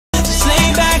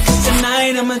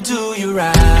right, I'ma do you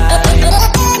right.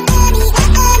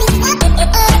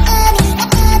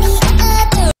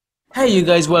 Hey you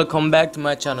guys, welcome back to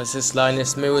my channel. This is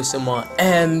Linus May with some more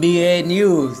NBA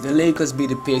news. The Lakers beat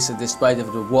the Pacers despite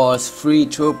of the worst free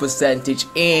throw percentage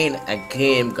in a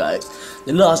game, guys.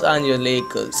 The Los Angeles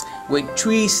Lakers, with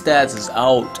 3 starters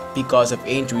out because of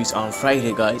injuries on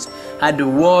Friday, guys, had the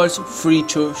worst free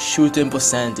throw shooting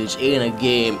percentage in a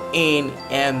game in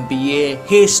NBA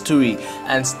history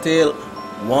and still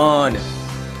won.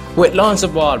 With Lonzo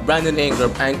Ball, Brandon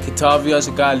Ingram and Kentavious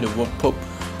Caldwell Pope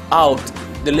out,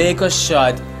 the Lakers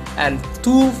shot and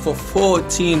 2 for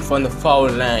 14 from the foul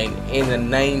line in a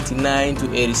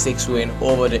 99-86 win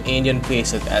over the Indiana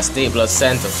Pacers at Staples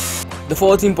Center. The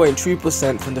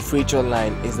 14.3% from the free throw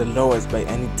line is the lowest by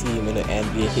any team in the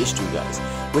NBA history, guys,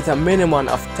 with a minimum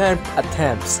of 10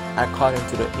 attempts according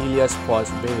to the Elias Sports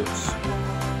Bureaus.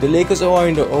 The Lakers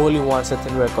are the only one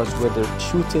setting records with their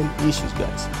shooting issues,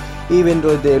 guys. Even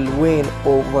though they'll win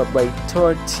over by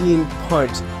 13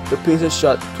 points, the Pacers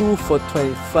shot 2 for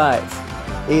 25,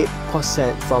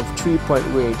 8% from 3-point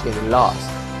range in the loss.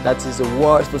 That is the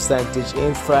worst percentage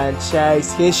in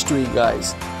franchise history,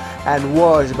 guys, and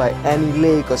worse by any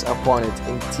Lakers opponent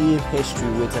in team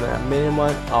history with a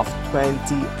minimum of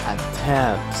 20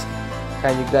 attempts.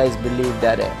 Can you guys believe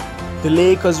that? The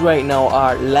Lakers right now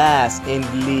are last in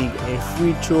the league in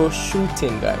free throw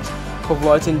shooting, guys,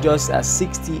 converting just at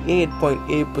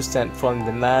 68.8% from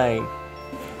the line.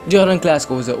 Jordan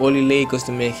Clarkson was the only Lakers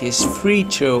to make his free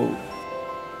throw.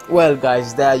 Well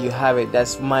guys, there you have it.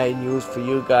 That's my news for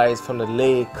you guys from the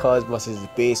Lakers versus the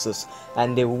Pacers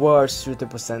and the worst shooting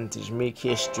percentage make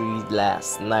history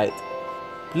last night.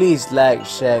 Please like,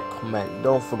 share, comment.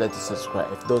 Don't forget to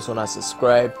subscribe if those who are not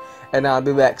subscribed, and I'll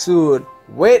be back soon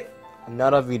with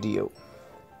another video.